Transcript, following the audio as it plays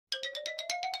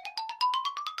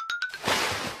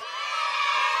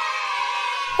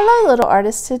Hello little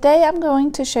artists, today I'm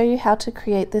going to show you how to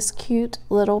create this cute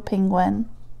little penguin.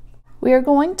 We are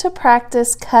going to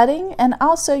practice cutting and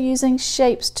also using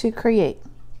shapes to create.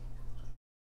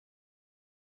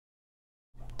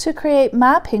 To create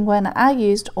my penguin, I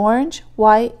used orange,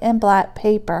 white, and black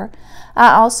paper.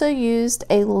 I also used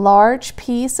a large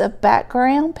piece of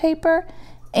background paper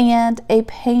and a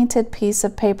painted piece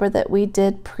of paper that we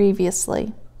did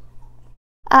previously.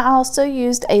 I also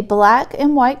used a black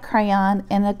and white crayon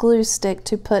and a glue stick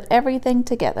to put everything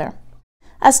together.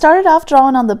 I started off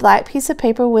drawing on the black piece of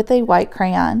paper with a white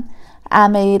crayon. I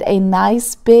made a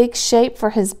nice big shape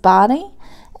for his body,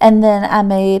 and then I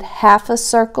made half a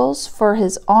circles for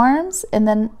his arms and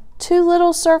then 2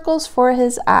 little circles for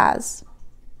his eyes.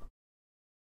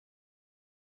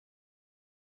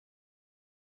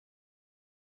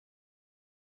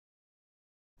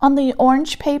 On the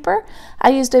orange paper, I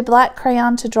used a black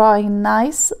crayon to draw a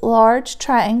nice large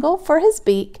triangle for his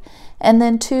beak and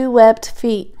then 2 webbed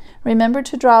feet. Remember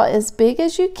to draw as big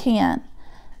as you can.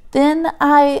 Then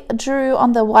I drew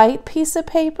on the white piece of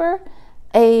paper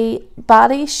a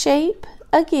body shape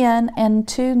again and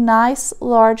 2 nice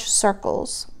large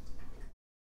circles.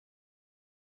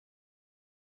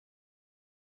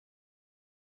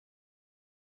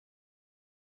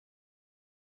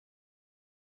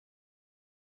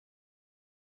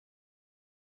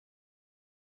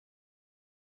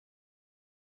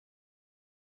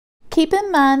 Keep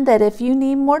in mind that if you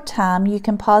need more time, you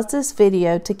can pause this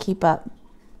video to keep up.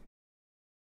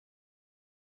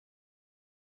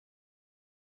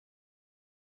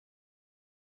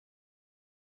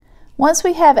 Once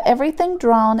we have everything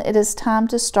drawn, it is time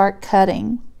to start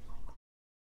cutting.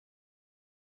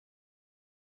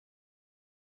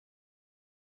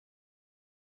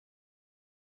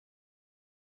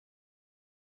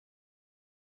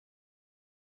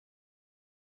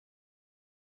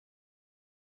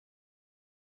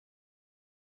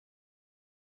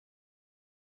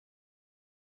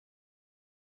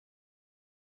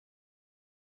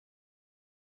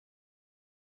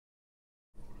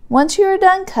 Once you are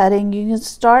done cutting, you can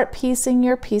start piecing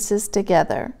your pieces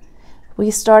together. We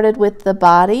started with the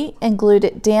body and glued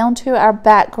it down to our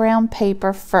background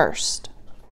paper first,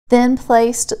 then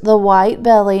placed the white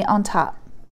belly on top.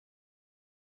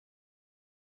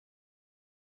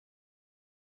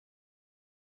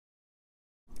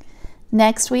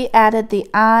 Next, we added the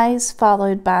eyes,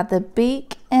 followed by the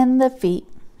beak and the feet.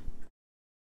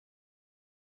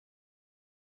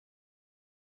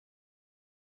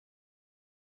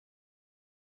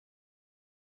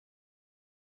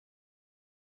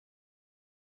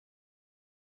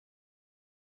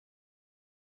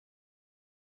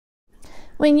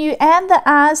 When you add the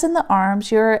eyes and the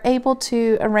arms, you're able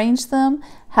to arrange them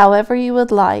however you would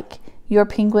like. Your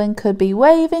penguin could be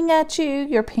waving at you,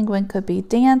 your penguin could be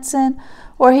dancing,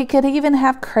 or he could even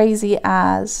have crazy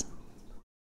eyes.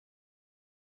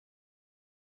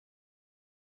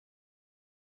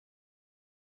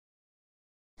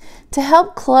 To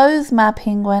help clothe my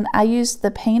penguin, I used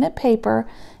the painted paper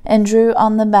and drew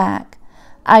on the back.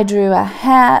 I drew a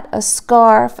hat, a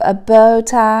scarf, a bow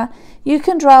tie. You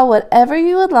can draw whatever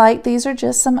you would like. These are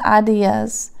just some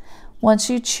ideas.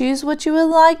 Once you choose what you would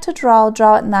like to draw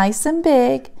it nice and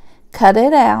big, cut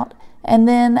it out, and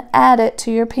then add it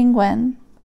to your penguin.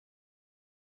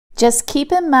 Just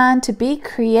keep in mind to be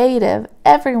creative.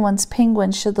 Everyone's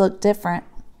penguin should look different.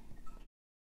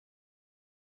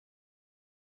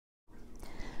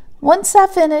 Once I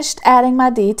finished adding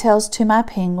my details to my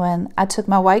penguin, I took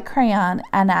my white crayon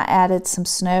and I added some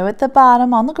snow at the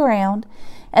bottom on the ground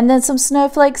and then some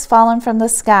snowflakes falling from the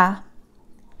sky.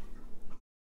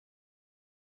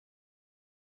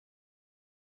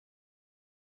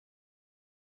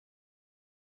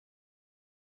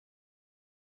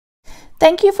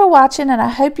 Thank you for watching, and I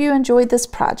hope you enjoyed this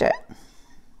project.